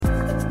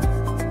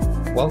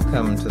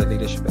Welcome to the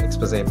Leadership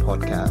Expose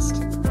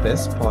podcast.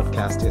 This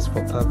podcast is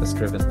for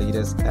purpose-driven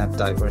leaders at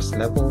diverse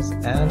levels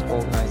and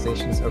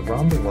organizations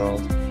around the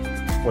world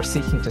who are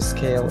seeking to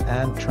scale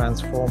and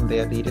transform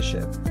their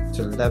leadership,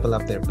 to level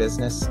up their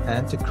business,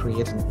 and to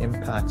create an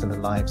impact on the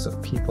lives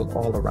of people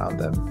all around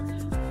them.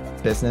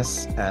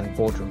 Business and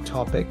boardroom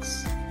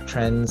topics,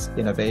 trends,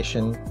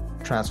 innovation,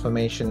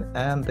 transformation,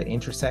 and the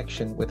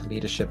intersection with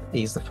leadership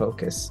is the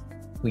focus.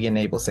 We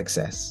enable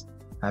success.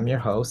 I'm your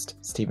host,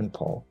 Stephen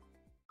Paul.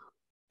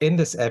 In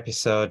this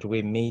episode,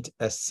 we meet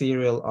a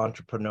serial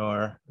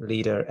entrepreneur,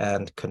 leader,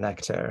 and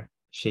connector.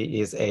 She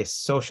is a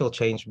social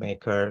change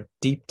maker,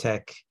 deep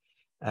tech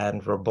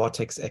and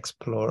robotics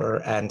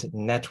explorer, and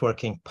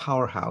networking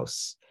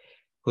powerhouse,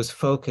 whose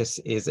focus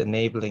is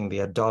enabling the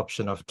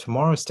adoption of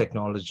tomorrow's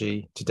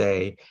technology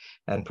today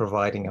and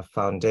providing a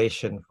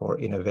foundation for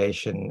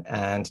innovation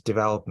and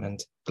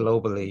development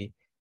globally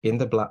in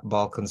the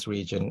Balkans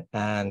region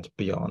and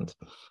beyond.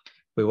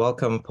 We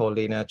welcome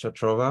Paulina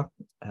Chotrova,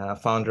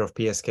 founder of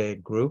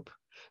PSK Group.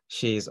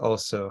 She is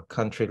also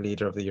country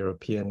leader of the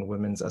European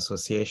Women's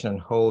Association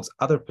and holds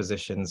other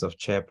positions of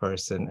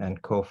chairperson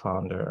and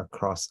co-founder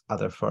across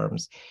other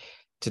firms.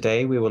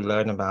 Today, we will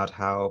learn about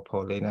how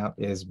Paulina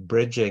is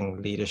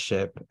bridging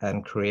leadership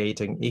and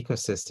creating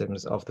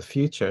ecosystems of the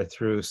future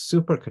through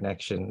super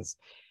connections,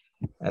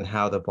 and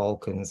how the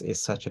Balkans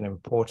is such an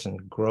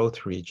important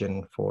growth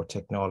region for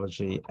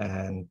technology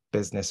and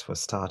business for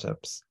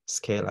startups,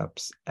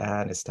 scale-ups,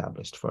 and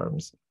established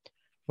firms.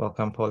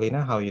 Welcome,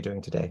 Paulina. How are you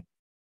doing today?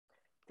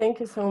 Thank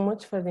you so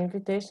much for the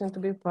invitation to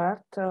be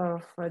part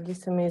of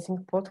this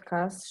amazing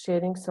podcast,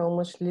 sharing so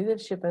much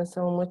leadership and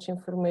so much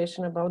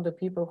information about the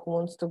people who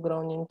wants to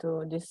grow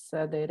into this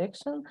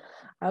direction.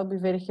 I'll be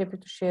very happy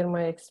to share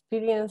my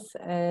experience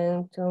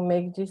and to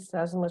make this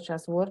as much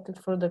as worth it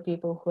for the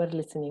people who are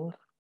listening.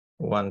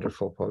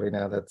 Wonderful,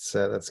 Paulina.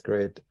 That's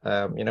great.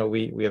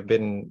 We've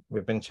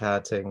been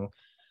chatting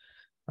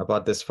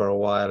about this for a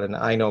while, and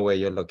I know where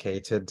you're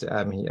located.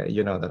 I'm here.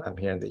 You know that I'm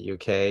here in the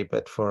UK.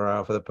 But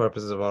for the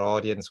purposes of our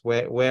audience,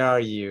 where are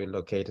you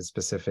located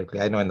specifically?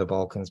 I know in the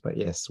Balkans, but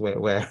yes,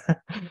 where?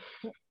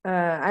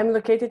 I'm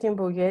located in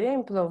Bulgaria,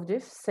 in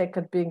Plovdiv,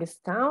 second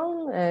biggest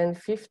town and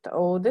fifth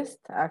oldest,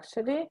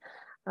 actually.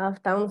 A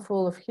town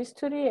full of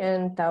history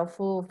and town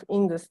full of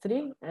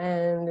industry.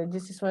 And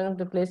this is one of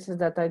the places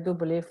that I do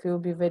believe will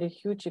be very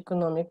huge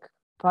economic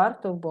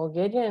part of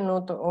Bulgaria, and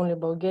not only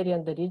Bulgaria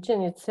and the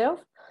region itself.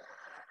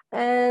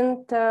 And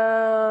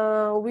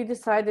we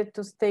decided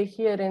to stay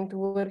here and to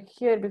work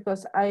here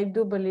because I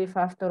do believe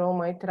after all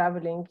my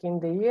traveling in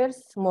the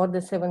years, more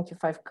than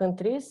 75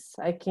 countries,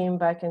 I came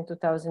back in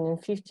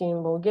 2015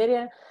 in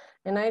Bulgaria,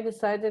 and I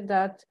decided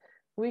that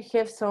we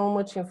have so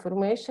much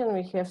information,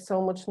 we have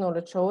so much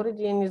knowledge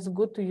already, and it's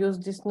good to use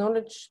this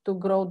knowledge to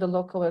grow the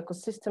local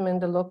ecosystem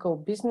and the local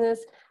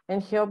business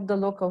and help the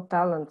local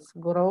talents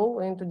grow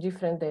into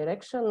different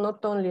directions,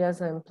 not only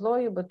as an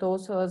employee, but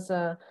also as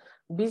a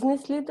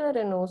business leader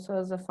and also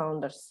as a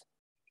founders.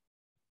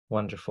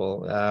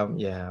 Wonderful.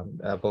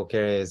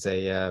 Bulgaria is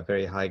a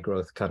very high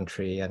growth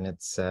country, and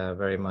it's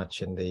very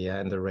much in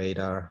the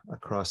radar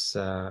across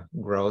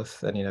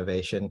growth and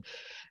innovation.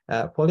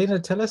 Paulina,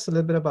 tell us a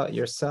little bit about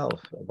yourself,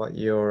 about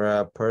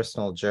your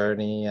personal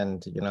journey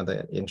and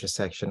the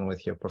intersection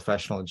with your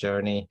professional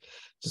journey.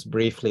 Just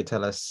briefly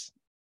tell us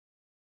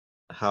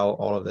how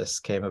all of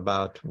this came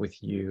about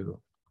with you.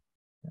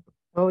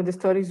 Oh, the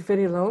story is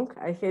very long.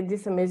 I had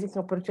this amazing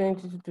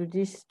opportunity to do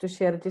this, to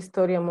share this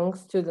story among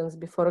students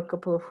before a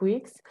couple of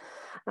weeks.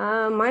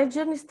 My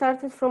journey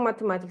started from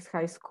mathematics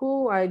high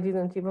school. I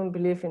didn't even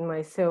believe in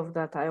myself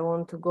that I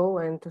want to go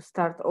and to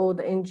start all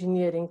the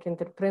engineering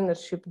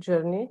entrepreneurship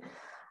journey.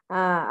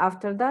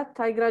 After that,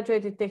 I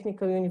graduated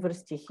Technical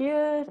University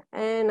here,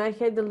 and I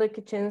had the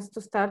lucky chance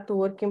to start to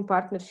work in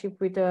partnership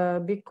with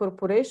a big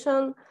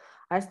corporation.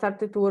 I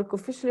started to work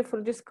officially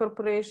for this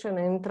corporation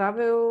and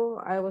travel.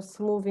 I was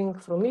moving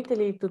from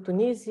Italy to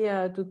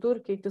Tunisia, to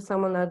Turkey, to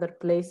some other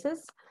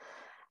places.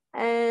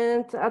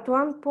 And at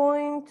one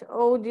point,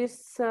 all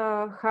this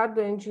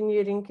hardware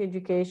engineering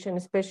education,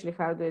 especially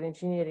hardware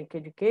engineering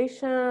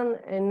education,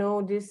 and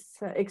all this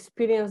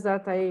experience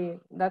that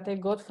I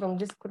got from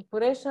this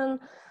corporation,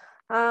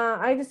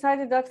 I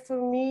decided that for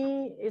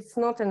me, it's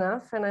not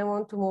enough, and I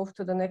want to move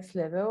to the next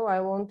level. I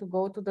want to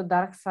go to the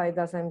dark side,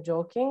 as I'm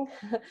joking,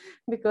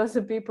 because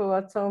the people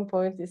at some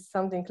point is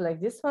something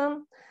like this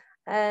one.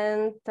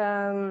 And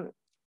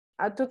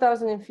at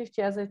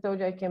 2015, as I told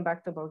you, I came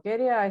back to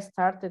Bulgaria. I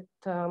started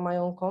my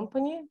own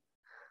company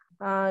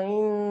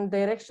in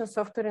direction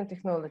software and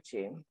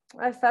technology.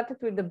 I started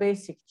with the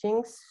basic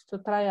things to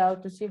try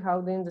out to see how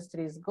the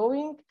industry is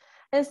going.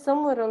 And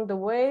somewhere on the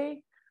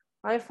way,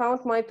 I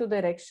found my two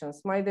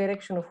directions, my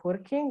direction of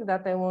working,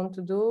 that I want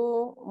to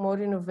do more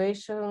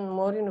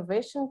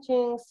innovation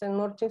things and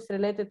more things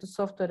related to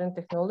software and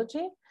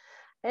technology.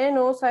 And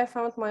also I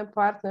found my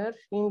partner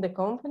in the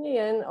company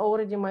and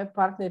already my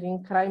partner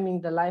in crime in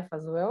the life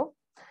as well.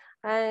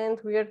 And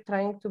we are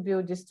trying to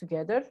build this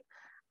together.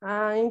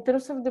 In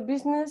terms of the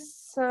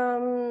business,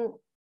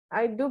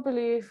 I do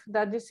believe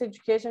that this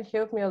education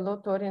helped me a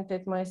lot to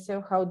orientate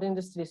myself how the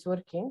industry is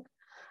working.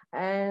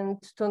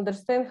 And to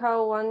understand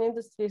how one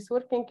industry is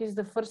working is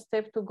the first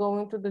step to go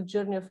into the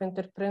journey of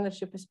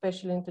entrepreneurship,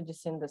 especially into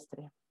this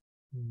industry.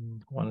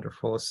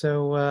 Wonderful.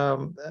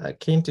 So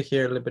keen to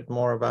hear a little bit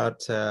more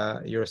about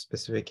your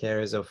specific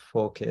areas of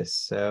focus.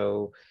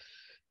 So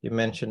you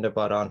mentioned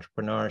about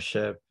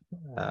entrepreneurship,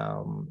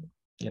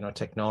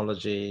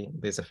 technology.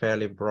 These are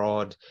fairly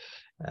broad.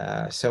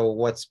 So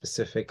what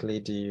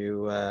specifically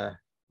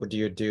what do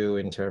you do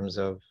in terms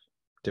of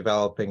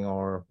developing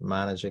or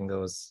managing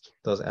those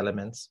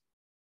elements?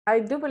 I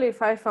do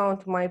believe I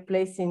found my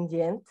place in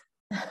the end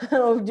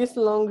of this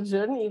long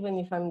journey, even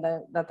if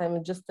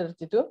I'm just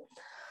 32.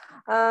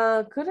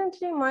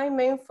 Currently, my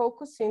main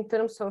focus in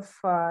terms of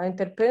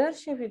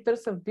entrepreneurship, in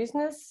terms of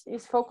business,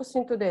 is focused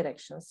in two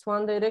directions.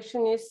 One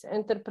direction is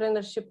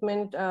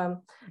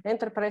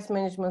enterprise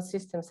management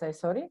systems.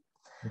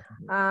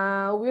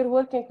 We're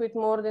working with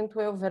more than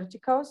 12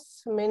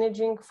 verticals,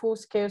 managing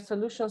full-scale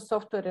solutions,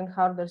 software and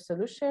hardware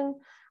solution.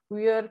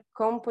 We are a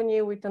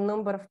company with a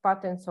number of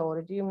patents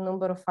already, a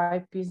number of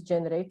IPs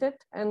generated,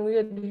 and we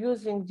are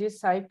using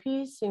these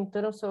IPs in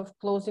terms of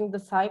closing the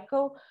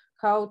cycle,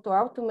 how to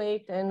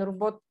automate and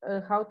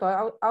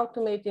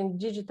automate and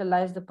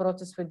digitalize the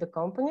process with the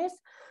companies.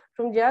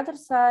 From the other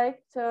side,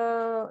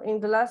 in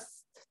the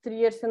last 3.5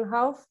 years,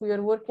 we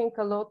are working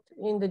a lot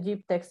in the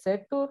deep tech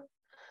sector.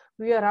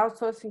 We are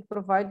outsourcing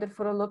provider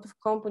for a lot of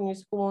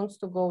companies who wants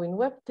to go in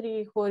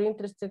Web3, who are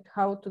interested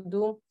how to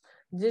do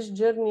this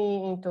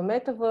journey into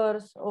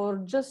metaverse, or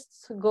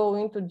just go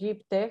into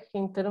deep tech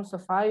in terms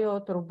of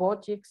IoT,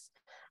 robotics,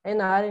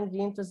 and R&D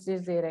into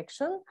this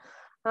direction.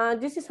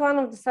 This is one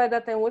of the sides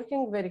that I'm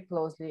working very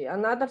closely.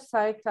 Another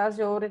side, as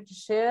you already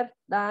shared,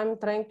 I'm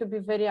trying to be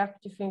very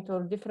active into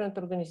a different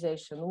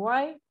organization.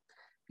 Why?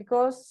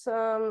 Because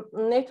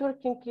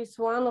networking is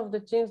one of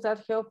the things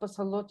that help us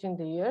a lot in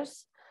the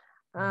years.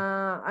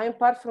 I'm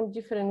part from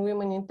different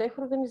women in tech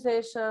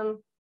organization.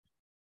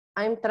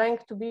 I'm trying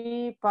to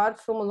be part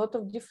from a lot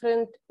of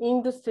different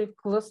industry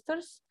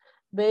clusters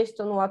based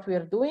on what we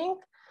are doing.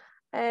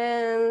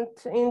 And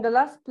in the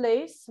last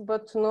place,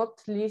 but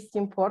not least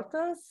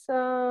importance,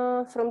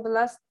 from the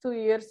last 2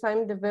 years,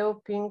 I'm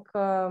developing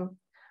a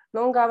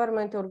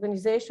non-government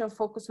organization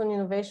focused on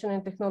innovation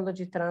and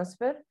technology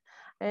transfer.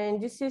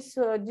 And this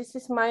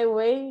is my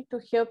way to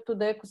help to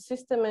the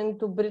ecosystem and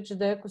to bridge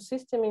the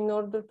ecosystem in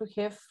order to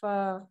have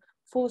a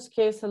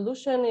full-scale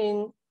solution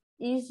in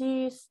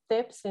easy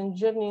steps and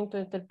journey into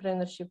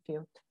entrepreneurship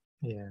field.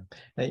 Yeah,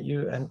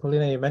 and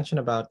Paulina, you mentioned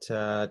about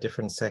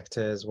different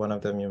sectors. One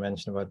of them you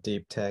mentioned about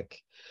deep tech.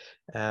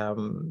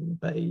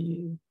 But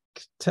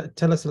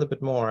tell us a little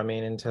bit more. I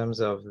mean, in terms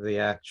of the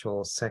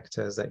actual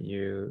sectors that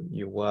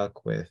you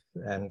work with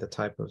and the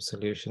type of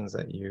solutions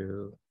that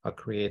you are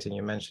creating.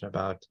 You mentioned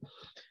about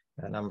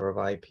a number of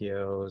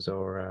IPOs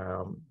or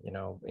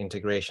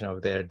integration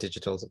of their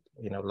digital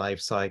life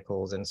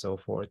cycles and so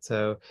forth.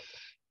 So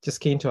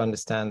just keen to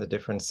understand the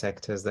different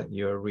sectors that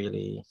you're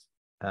really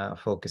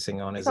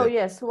focusing on.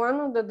 Yes, one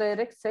of the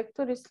direct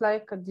sector is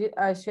like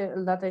I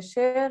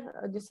share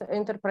this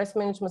enterprise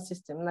management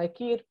system like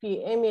ERP,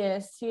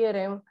 MES,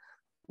 CRM,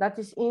 that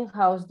is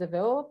in-house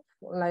developed.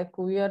 Like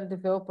we are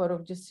developer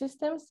of these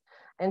systems,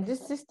 and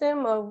this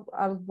system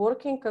are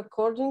working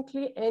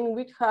accordingly and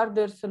with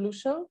hardware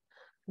solution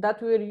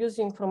that we are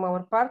using from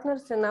our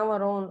partners and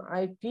our own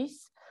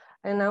IPs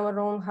and our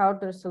own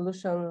hardware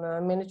solution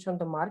managed on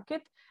the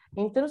market.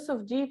 In terms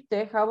of deep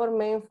tech, our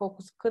main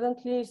focus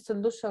currently is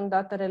solutions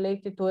that are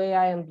related to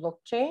AI and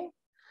blockchain.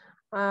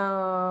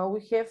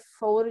 We have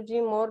already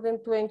more than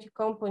 20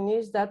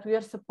 companies that we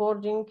are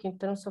supporting in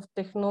terms of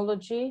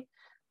technology,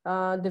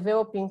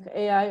 developing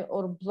AI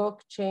or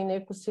blockchain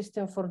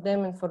ecosystem for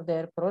them and for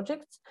their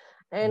projects.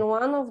 And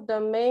one of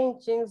the main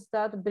things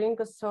that bring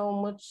us so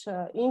much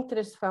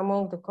interest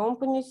among the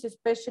companies,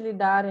 especially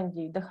the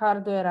R&D, the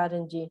hardware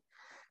R&D.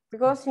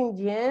 Because in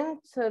the end,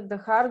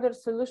 the hardware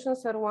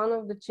solutions are one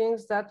of the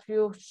things that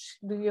you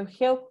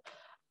help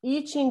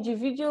each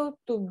individual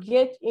to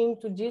get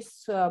into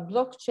this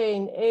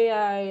blockchain,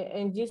 AI,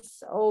 and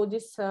all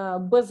these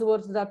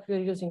buzzwords that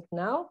we're using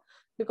now.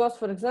 Because,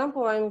 for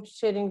example, I'm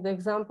sharing the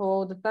example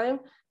all the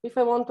time. If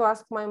I want to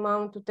ask my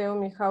mom to tell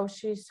me how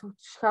she's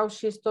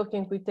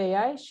talking with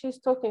AI, she's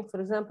talking, for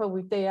example,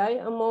 with AI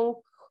among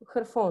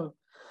her phone.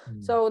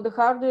 So the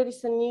hardware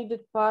is a needed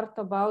part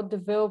about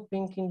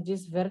developing in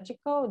this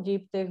vertical,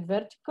 deep tech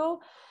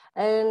vertical,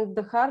 and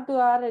the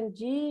hardware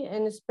R&D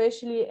and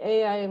especially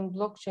AI and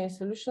blockchain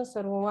solutions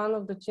are one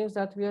of the things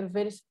that we are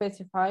very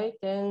specified,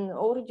 and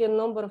already a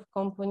number of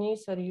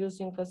companies are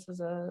using us as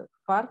a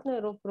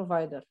partner or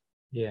provider.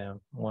 Yeah,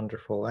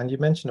 wonderful. And you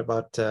mentioned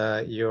about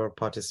your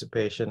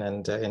participation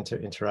and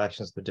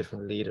interactions with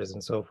different leaders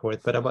and so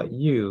forth. But about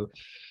you,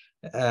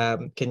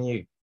 can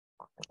you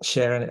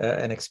share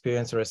an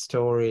experience or a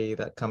story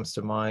that comes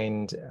to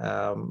mind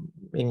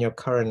in your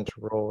current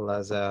role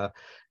as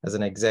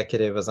an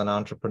executive, as an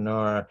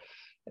entrepreneur,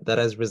 that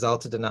has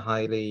resulted in a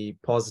highly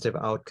positive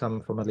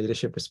outcome from a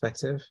leadership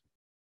perspective?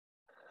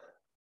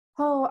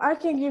 Oh, I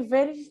can give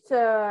very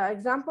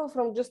example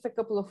from just a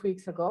couple of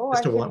weeks ago.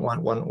 Just a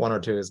one or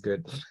two is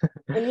good.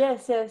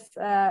 Yes, yes.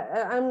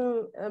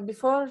 I'm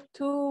before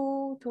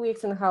two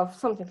weeks and a half,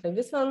 something like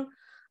this one.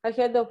 I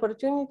had the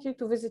opportunity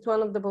to visit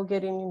one of the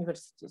Bulgarian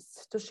universities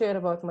to share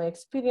about my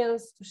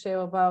experience, to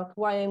share about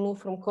why I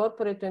moved from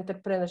corporate to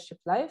entrepreneurship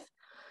life.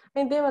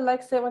 And there were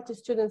like 70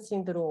 students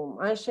in the room.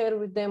 I shared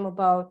with them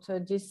about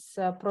this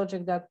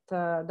project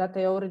that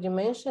I already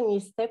mentioned,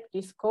 E-STEP,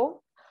 this code,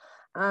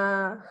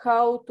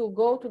 how to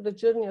go to the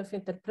journey of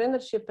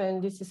entrepreneurship,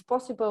 and this is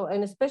possible,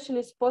 and especially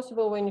it's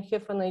possible when you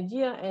have an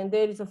idea and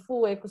there is a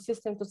full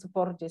ecosystem to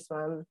support this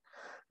one.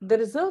 The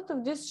result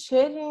of this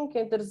sharing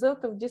and the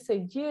result of this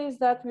idea is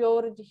that we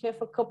already have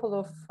a couple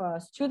of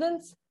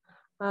students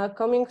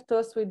coming to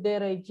us with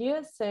their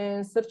ideas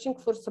and searching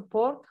for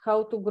support,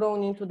 how to grow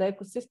into the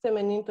ecosystem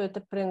and into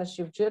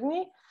entrepreneurship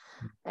journey.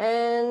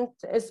 And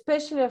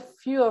especially a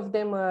few of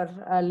them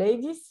are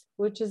ladies,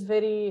 which is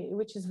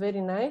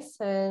very nice.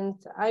 And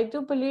I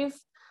do believe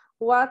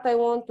what I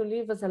want to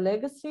leave as a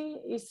legacy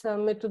is a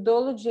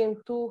methodology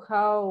into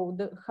how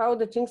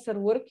the things are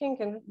working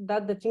and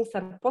that the things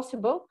are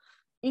possible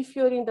if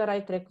you're in the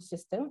right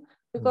ecosystem,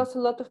 because a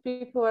lot of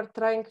people are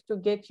trying to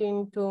get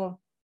into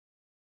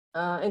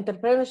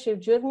entrepreneurship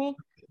journey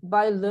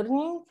by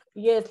learning.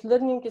 Yes,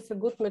 learning is a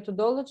good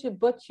methodology,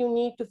 but you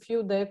need to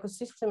feel the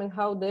ecosystem and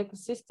how the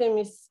ecosystem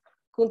is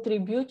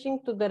contributing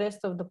to the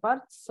rest of the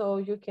parts, so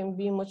you can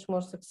be much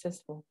more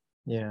successful.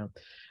 Yeah.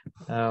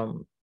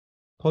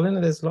 Paulina,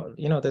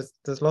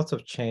 there's lots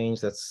of change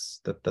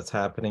that's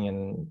happening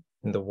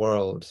in the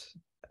world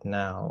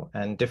now,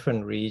 and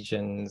different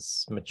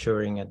regions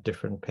maturing at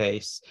different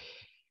pace.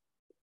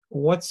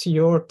 What's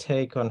your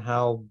take on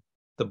how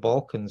the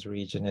Balkans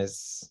region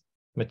is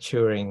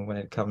maturing when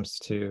it comes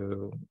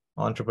to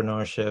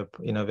entrepreneurship,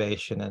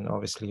 innovation, and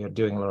obviously you're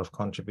doing a lot of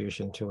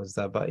contribution towards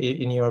that. But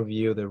in your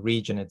view, the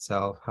region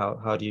itself,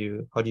 how do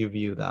you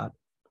view that?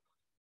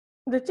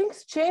 The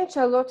things change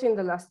a lot in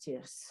the last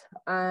years,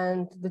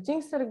 and the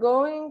things are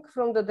going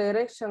from the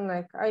direction,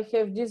 like I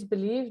have this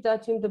belief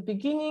that in the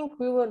beginning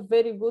we were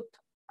very good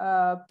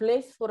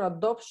place for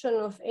adoption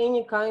of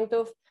any kind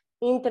of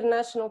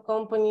international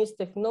companies,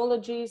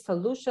 technology,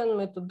 solution,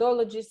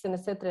 methodologies, and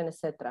etc. and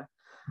etc.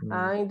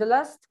 In the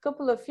last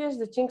couple of years,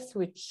 the things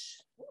switch.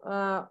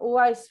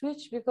 Why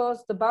switch?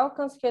 Because the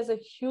Balkans has a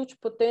huge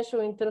potential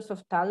in terms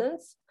of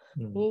talents,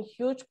 in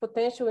huge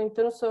potential in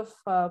terms of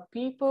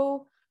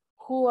people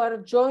who are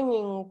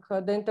joining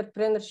the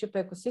entrepreneurship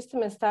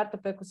ecosystem and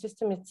startup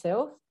ecosystem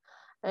itself.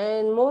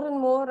 And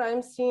more,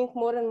 I'm seeing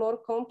more and more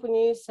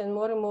companies and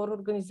more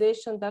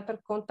organizations that are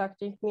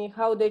contacting me,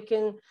 how they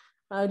can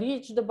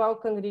reach the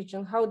Balkan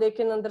region, how they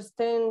can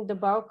understand the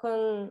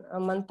Balkan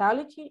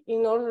mentality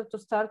in order to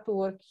start to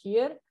work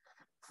here.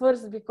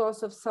 First,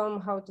 because of some,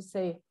 how to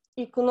say,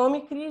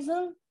 economic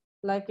reason,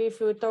 like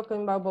if we're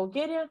talking about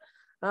Bulgaria,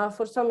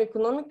 for some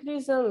economic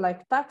reason,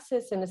 like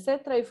taxes and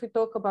etc. If we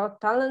talk about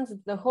talents,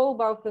 the whole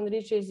Balkan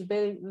region is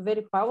very,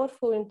 very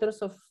powerful in terms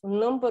of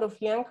number of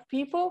young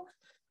people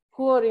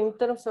who are in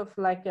terms of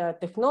like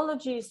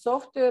technology,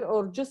 software,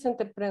 or just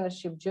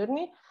entrepreneurship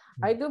journey.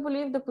 I do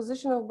believe the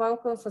position of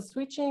Balkans are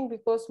switching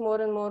because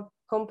more and more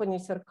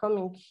companies are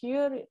coming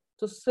here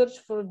to search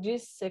for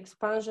this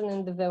expansion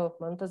and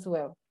development as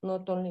well,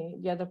 not only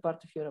the other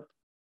part of Europe.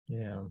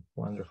 Yeah,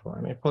 wonderful.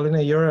 I mean,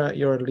 Paulina,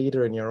 you're a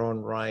leader in your own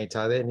right.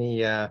 Are there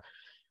any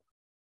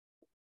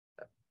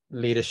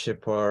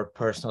leadership or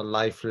personal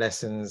life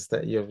lessons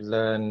that you've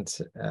learned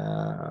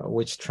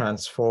which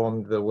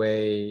transformed the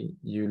way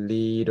you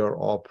lead or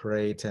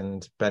operate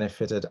and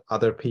benefited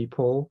other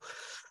people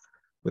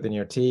within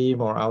your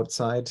team or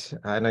outside?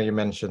 I know you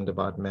mentioned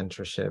about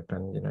mentorship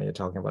and you're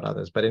talking about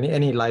others, but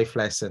any life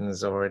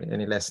lessons or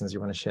any lessons you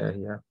want to share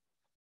here?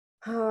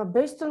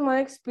 Based on my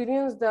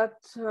experience, that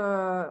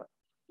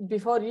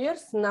before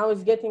years, now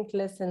it's getting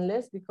less and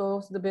less,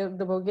 because the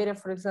Bulgaria,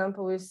 for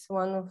example, is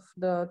one of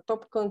the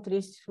top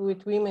countries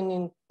with women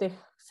in tech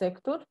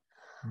sector.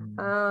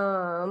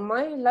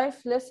 My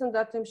life lesson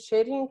that I'm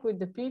sharing with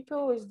the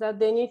people is that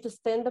they need to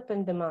stand up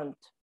and demand.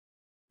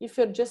 If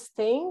you're just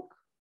staying,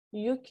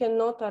 you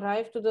cannot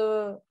arrive to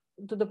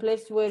the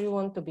place where you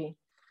want to be.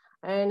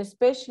 And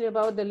especially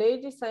about the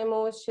ladies, I'm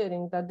always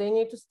sharing that they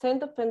need to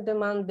stand up and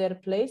demand their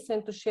place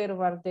and to share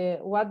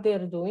what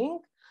they're doing.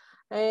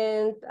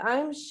 And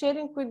I'm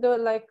sharing with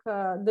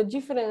the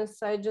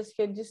difference. I just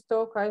had this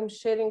talk. I'm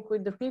sharing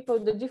with the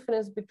people the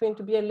difference between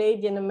to be a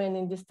lady and a man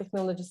in this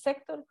technology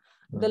sector.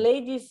 The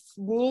ladies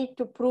need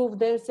to prove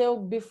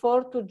themselves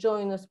before to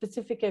join a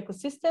specific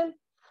ecosystem.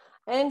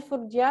 And for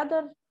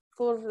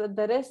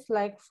the rest,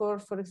 like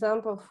for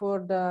example, for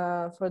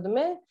the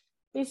men,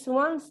 is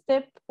one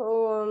step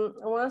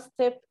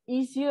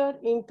easier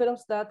in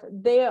terms that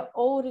they are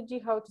already,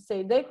 how to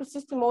say, the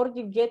ecosystem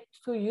already get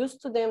too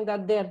used to them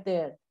that they're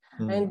there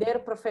and they're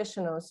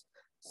professionals.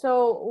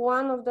 So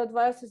one of the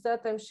advices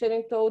that I'm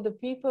sharing to all the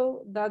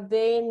people, that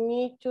they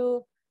need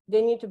to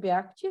be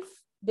active,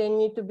 they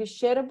need to be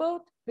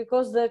shareable,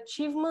 because the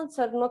achievements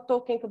are not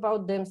talking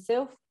about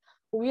themselves,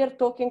 we are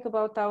talking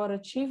about our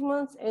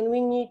achievements and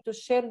we need to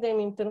share them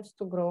in terms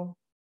to grow.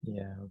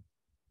 Yeah,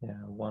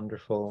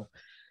 wonderful.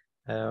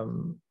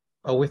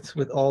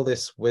 With all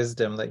this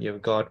wisdom that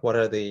you've got, what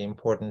are the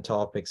important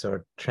topics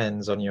or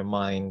trends on your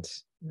mind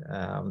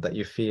that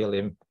you feel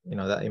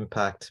that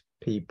impact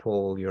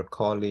people, your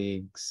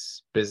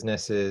colleagues,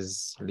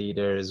 businesses,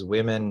 leaders,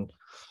 women,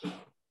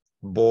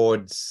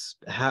 boards?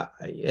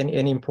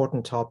 Any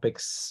important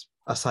topics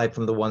aside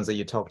from the ones that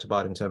you talked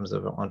about in terms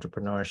of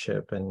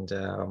entrepreneurship and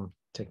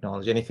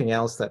technology? Anything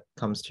else that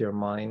comes to your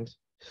mind?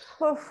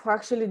 Oh,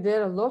 actually,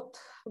 there are a lot,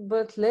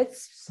 but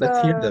let's.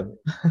 Let's hear them.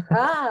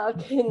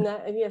 Okay.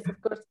 Yes, of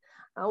course.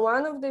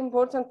 One of the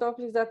important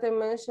topics that I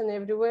mention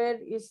everywhere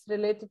is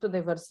related to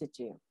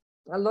diversity.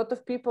 A lot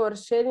of people are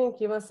sharing,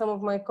 even some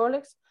of my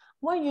colleagues,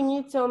 why you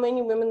need so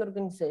many women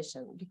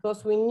organizations,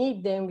 because we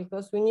need them,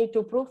 because we need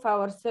to prove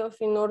ourselves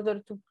in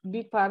order to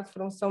be part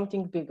from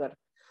something bigger.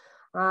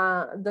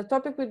 The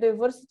topic with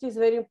diversity is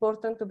very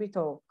important to be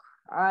talked.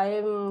 I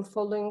am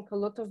following a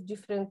lot of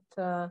different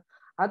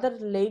other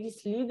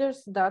ladies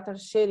leaders that are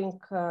sharing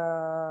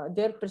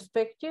their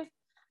perspective.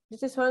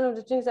 This is one of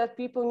the things that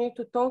people need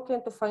to talk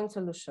and to find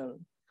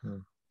solution.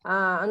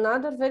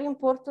 Another very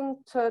important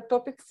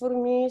topic for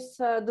me is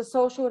the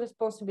social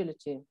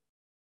responsibility.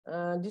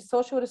 The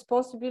social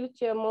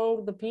responsibility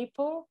among the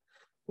people.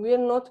 We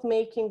are not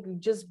making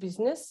just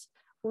business.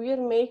 We are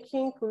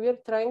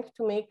trying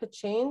to make a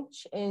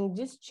change, and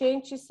this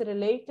change is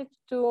related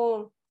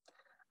to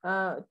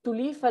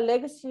leave a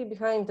legacy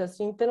behind us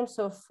in terms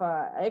of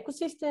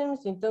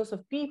ecosystems, in terms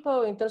of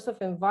people, in terms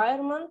of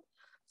environment.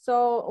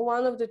 So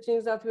one of the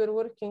things that we're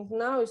working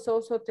now is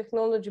also a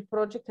technology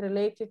project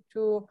related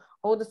to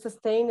all the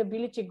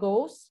sustainability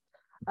goals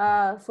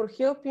for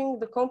helping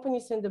the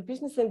companies and the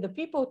business and the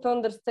people to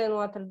understand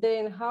what are they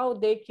and how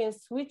they can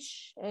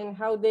switch and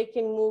how they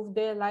can move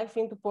their life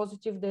into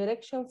positive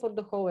direction for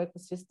the whole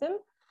ecosystem.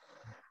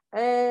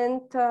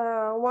 And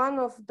one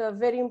of the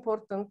very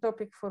important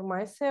topic for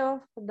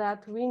myself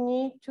that we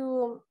need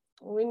to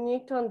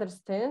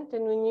understand,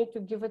 and we need to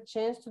give a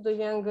chance to the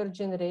younger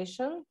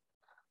generation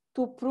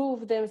to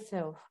prove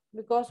themselves.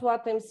 Because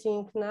what I'm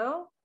seeing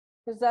now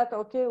is that,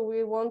 okay,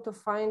 we want to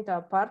find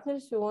our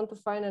partners, we want to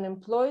find an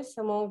employees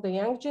among the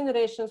young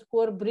generations who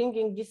are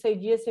bringing these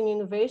ideas and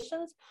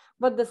innovations,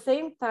 but at the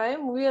same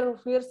time, we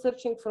are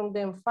searching from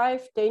them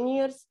 5-10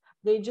 years.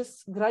 They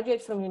just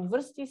graduate from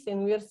universities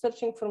and we are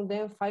searching from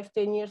them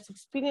 5-10 years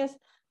experience,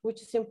 which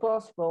is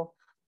impossible.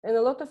 And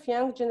a lot of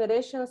young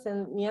generations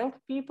and young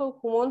people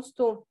who wants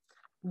to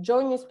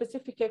join a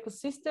specific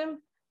ecosystem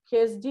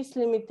has this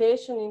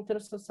limitation in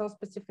terms of some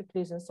specific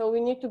reasons. So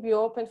we need to be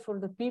open for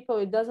the people.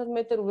 It doesn't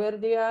matter where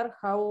they are,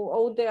 how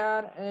old they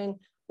are, and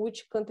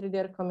which country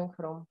they're coming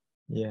from.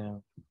 Yeah.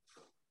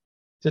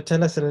 So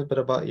tell us a little bit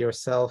about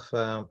yourself,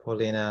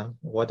 Paulina.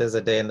 What does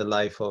a day in the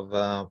life of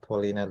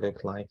Paulina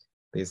look like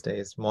these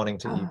days, morning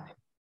to evening?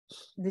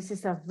 This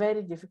is a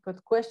very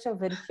difficult question,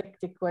 very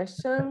hectic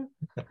question.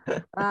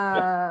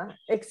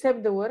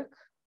 Except the work.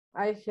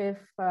 I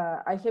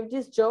have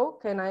this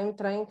joke, and I'm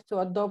trying to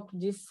adopt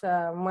this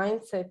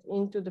mindset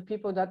into the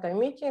people that I'm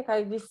meeting.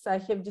 I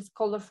have this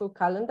colorful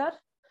calendar.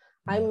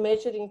 I'm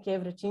measuring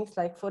everything.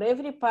 Like for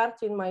every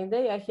part in my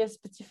day, I have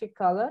specific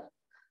color.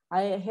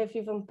 I have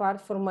even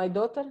part for my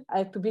daughter. I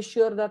have to be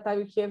sure that I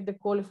will have the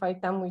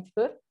qualified time with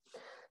her.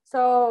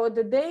 So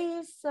the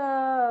days,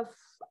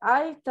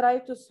 I try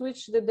to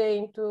switch the day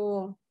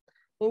into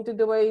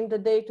the way in the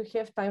day to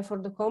have time for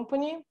the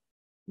company.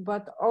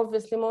 But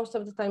obviously, most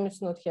of the time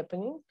it's not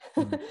happening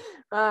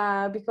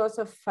because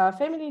of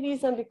family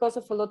reason, because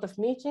of a lot of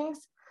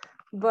meetings.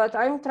 But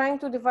I'm trying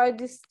to divide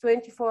this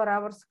 24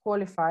 hours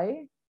qualify.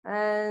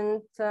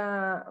 And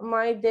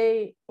my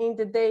day in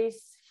the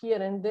days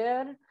here and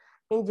there,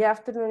 in the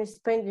afternoon is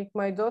spending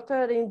my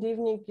daughter, in the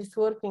evening is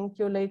working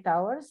till late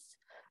hours.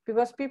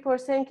 Because people are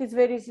saying it's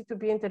very easy to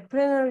be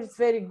entrepreneur, it's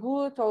very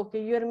good,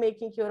 okay, you're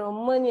making your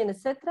own money and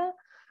etc.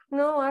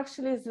 No,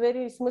 actually,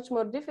 it's much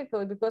more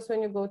difficult because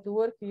when you go to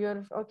work,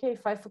 you're okay,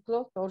 5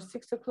 o'clock or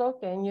 6 o'clock,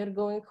 and you're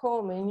going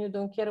home and you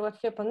don't care what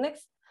happened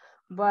next.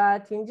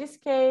 But in this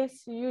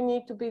case, you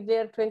need to be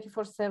there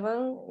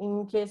 24/7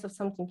 in case of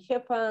something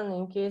happen,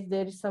 in case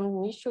there is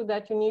some issue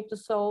that you need to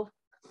solve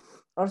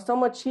or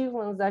some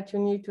achievements that you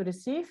need to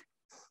receive.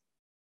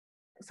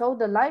 So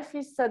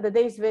the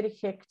day is very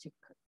hectic.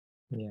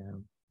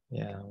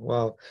 Yeah.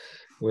 Well,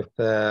 with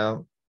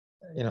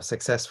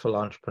successful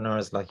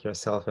entrepreneurs like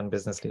yourself and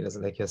business leaders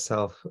like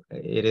yourself,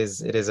 it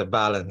is a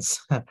balance.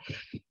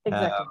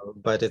 Exactly.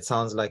 But it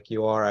sounds like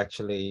you are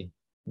actually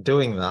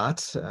doing that,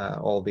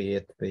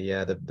 albeit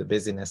the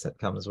busyness that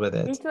comes with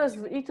it.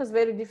 It was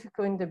very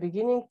difficult in the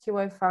beginning till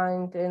I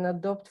find and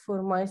adopt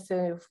for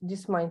myself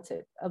this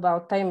mindset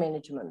about time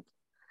management.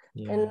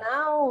 Yeah. And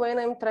now when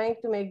I'm trying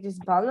to make this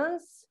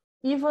balance,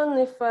 even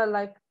if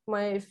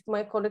if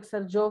my colleagues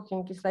are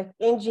joking, it's like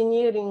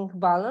engineering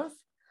balance,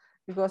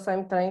 because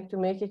I'm trying to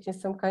make it in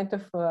some kind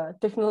of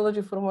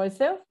technology for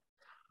myself.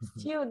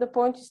 Still, the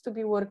point is to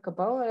be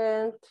workable,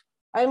 and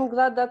I'm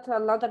glad that a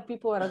lot of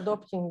people are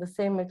adopting the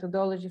same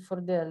methodology for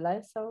their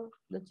life. So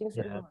the things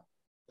are going.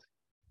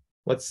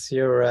 What's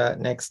your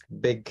next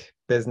big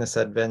business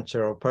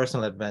adventure or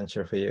personal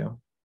adventure for you?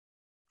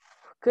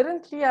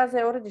 Currently, as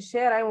I already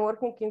shared, I'm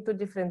working in two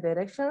different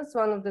directions.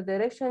 One of the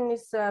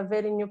directions is a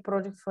very new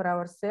project for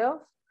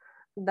ourselves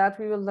that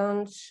we will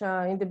launch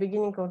in the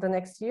beginning of the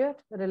next year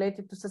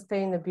related to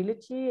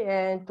sustainability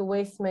and to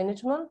waste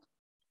management,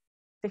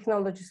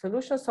 technology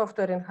solutions,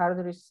 software and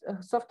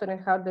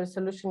hardware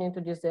solution into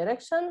this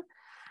direction.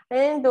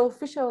 And the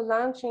official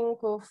launching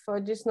of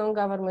this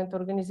non-government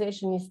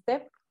organization is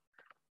STEP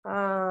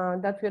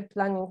that we're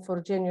planning for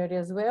January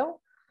as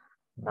well.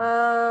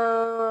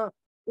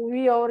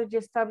 We already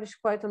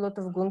established quite a lot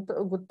of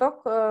good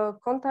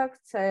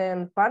contacts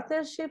and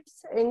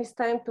partnerships, and it's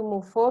time to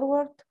move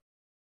forward.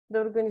 The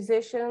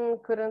organization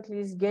currently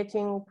is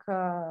getting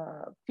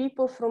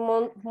people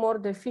from more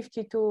than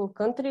 52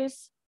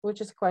 countries,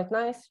 which is quite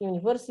nice,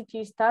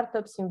 universities,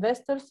 startups,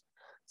 investors.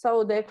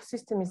 So the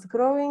ecosystem is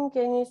growing,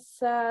 and it's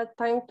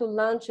time to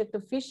launch it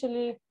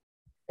officially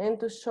and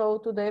to show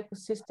to the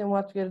ecosystem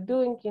what we're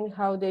doing and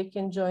how they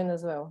can join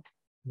as well.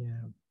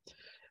 Yeah.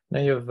 Now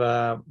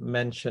you've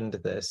mentioned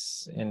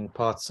this in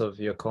parts of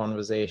your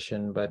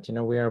conversation, but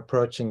we are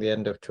approaching the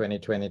end of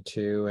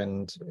 2022,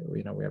 and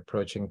we're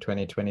approaching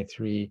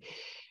 2023.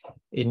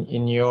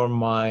 In your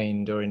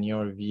mind or in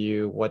your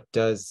view, what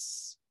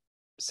does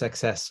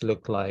success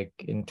look like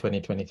in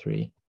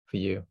 2023 for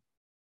you?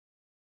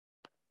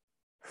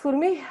 For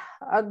me,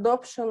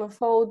 adoption of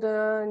all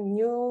the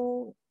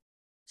new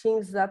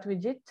things that we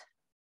did.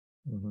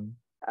 Mm-hmm.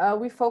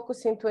 We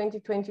focus in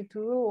 2022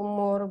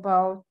 more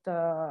about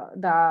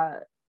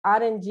the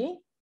R&D,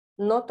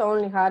 not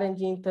only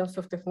R&D in terms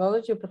of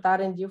technology, but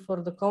R&D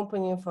for the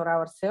company and for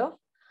ourselves.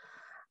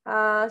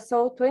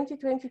 So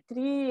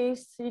 2023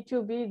 it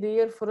will be the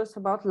year for us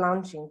about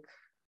launching,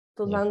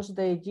 to launch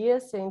the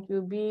ideas, and it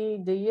will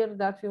be the year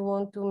that we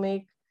want to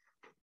make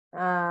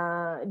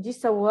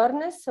this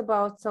awareness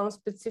about some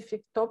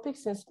specific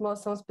topics and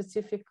some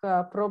specific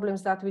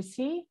problems that we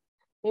see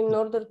in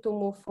order to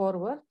move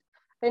forward.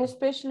 And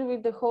especially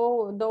with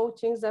those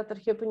things that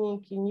are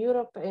happening in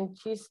Europe and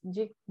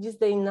these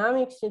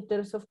dynamics in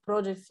terms of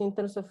projects, in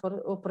terms of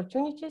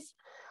opportunities,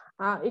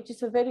 it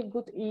is a very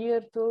good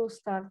year to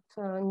start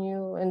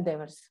new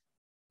endeavors.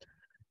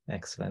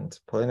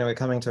 Excellent. Paulina, we're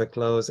coming to a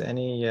close.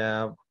 Any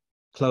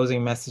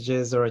closing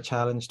messages or a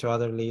challenge to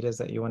other leaders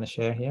that you want to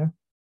share here?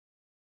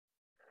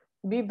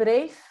 Be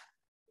brave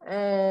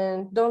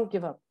and don't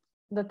give up.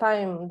 The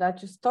time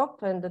that you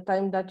stop and the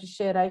time that you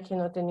share, I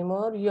cannot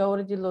anymore, you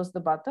already lost the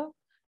battle.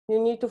 You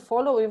need to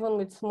follow, even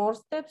with small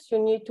steps. You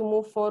need to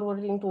move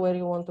forward into where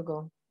you want to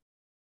go.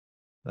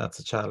 That's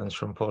a challenge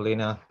from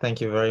Paulina.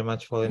 Thank you very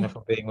much, Paulina,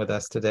 for being with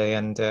us today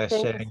and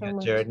sharing your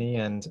journey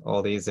and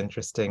all these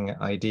interesting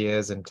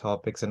ideas and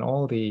topics and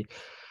all the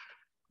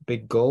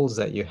big goals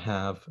that you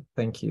have.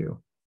 Thank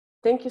you.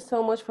 Thank you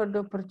so much for the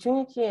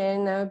opportunity,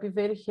 and I'll be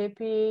very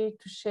happy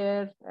to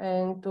share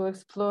and to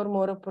explore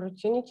more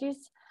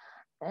opportunities.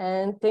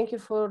 And thank you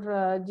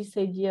for this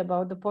idea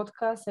about the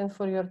podcast and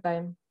for your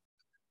time.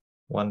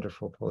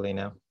 Wonderful,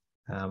 Paulina.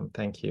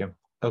 Thank you.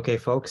 Okay,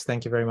 folks,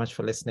 thank you very much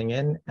for listening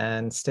in,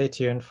 and stay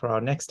tuned for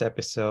our next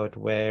episode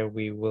where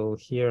we will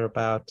hear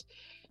about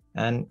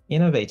an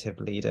innovative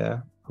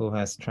leader who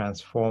has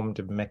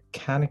transformed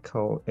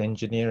mechanical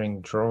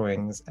engineering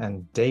drawings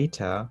and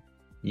data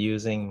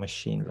using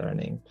machine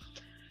learning.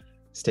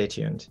 Stay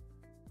tuned.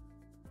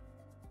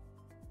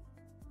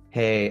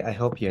 Hey, I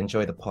hope you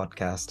enjoy the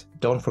podcast.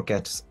 Don't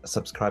forget to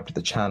subscribe to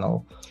the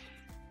channel.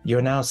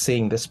 You're now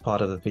seeing this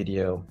part of the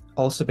video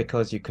also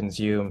because you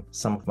consume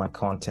some of my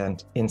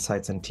content,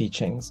 insights, and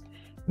teachings.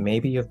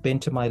 Maybe you've been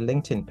to my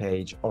LinkedIn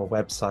page or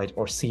website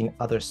or seen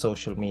other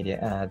social media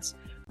ads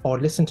or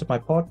listened to my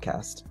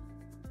podcast.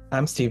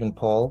 I'm Stephen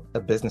Paul,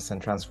 a business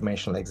and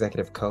transformational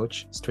executive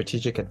coach,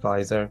 strategic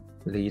advisor,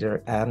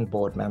 leader, and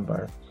board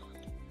member.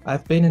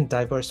 I've been in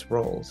diverse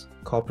roles,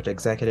 corporate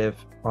executive,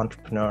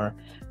 entrepreneur,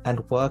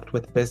 and worked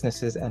with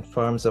businesses and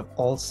firms of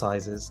all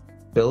sizes,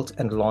 built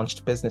and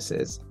launched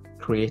businesses,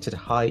 created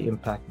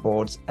high-impact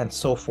boards, and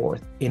so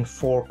forth in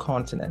 4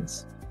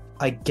 continents.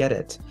 I get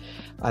it.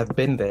 I've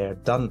been there,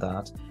 done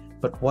that,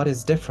 but what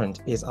is different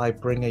is I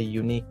bring a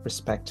unique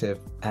perspective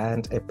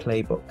and a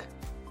playbook.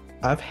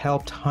 I've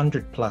helped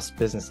 100+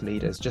 business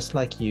leaders just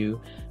like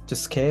you to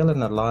scale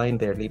and align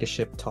their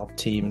leadership top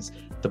teams,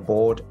 the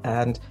board,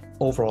 and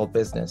overall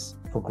business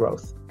for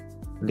growth.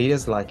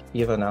 Leaders like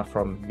Ivana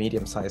from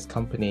medium-sized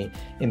company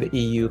in the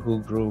EU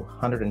who grew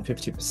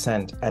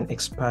 150% and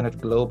expanded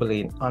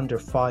globally in under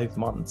 5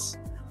 months.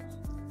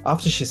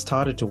 After she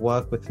started to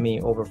work with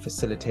me over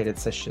facilitated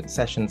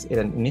sessions in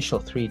an initial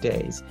 3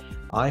 days,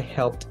 I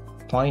helped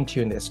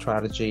fine-tune their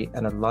strategy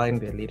and align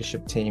their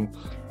leadership team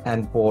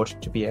and board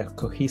to be a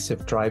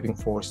cohesive driving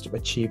force to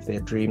achieve their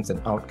dreams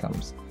and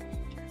outcomes.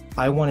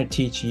 I want to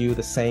teach you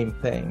the same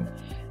thing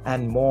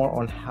and more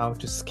on how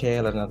to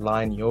scale and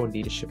align your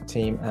leadership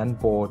team and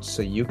board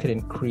so you can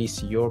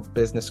increase your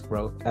business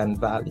growth and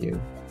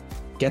value.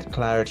 get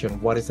clarity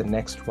on what is the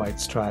next right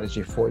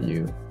strategy for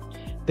you.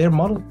 There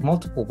are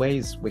multiple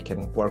ways we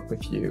can work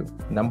with you.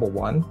 Number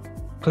one,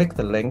 click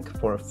the link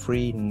for a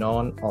free,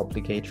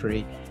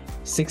 non-obligatory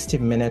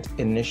 60-minute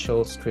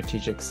initial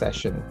strategic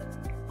session.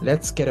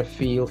 Let's get a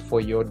feel for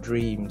your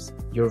dreams,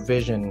 your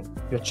vision,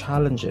 your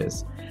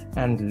challenges,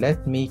 and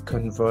let me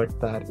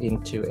convert that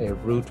into a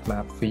route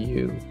map for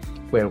you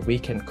where we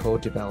can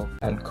co-develop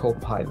and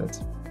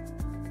co-pilot.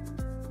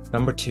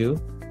 Number two,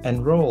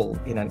 enroll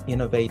in an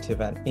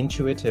innovative and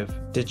intuitive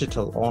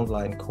digital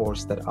online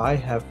course that I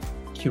have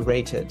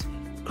curated,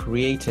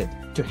 created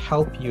to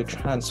help you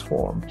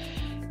transform.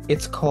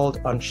 It's called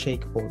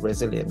Unshakable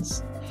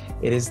Resilience.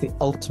 It is the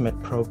ultimate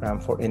program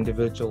for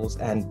individuals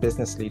and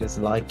business leaders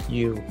like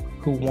you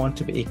who want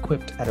to be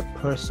equipped at a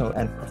personal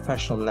and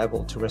professional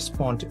level to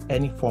respond to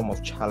any form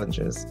of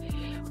challenges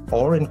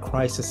or in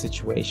crisis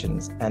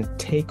situations and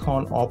take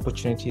on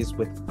opportunities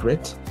with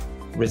grit,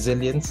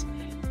 resilience,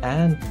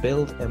 and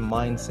build a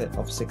mindset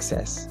of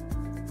success.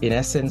 In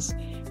essence,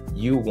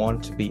 you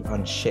want to be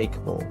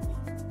unshakable,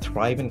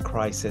 thrive in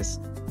crisis,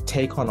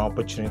 take on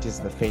opportunities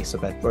in the face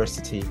of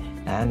adversity,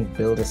 and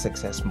build a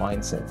success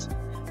mindset.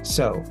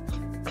 So,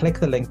 click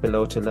the link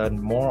below to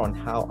learn more on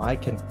how I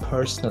can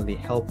personally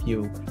help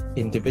you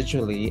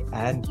individually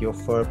and your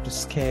firm to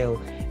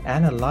scale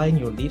and align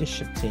your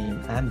leadership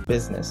team and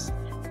business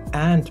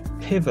and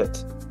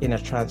pivot in a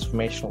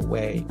transformational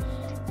way.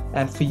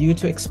 And for you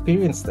to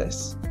experience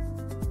this,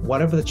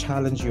 whatever the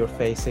challenge you're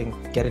facing,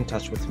 get in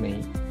touch with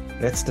me.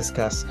 Let's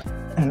discuss,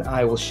 and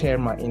I will share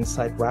my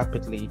insight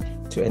rapidly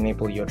to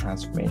enable your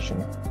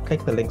transformation.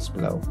 Click the links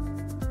below.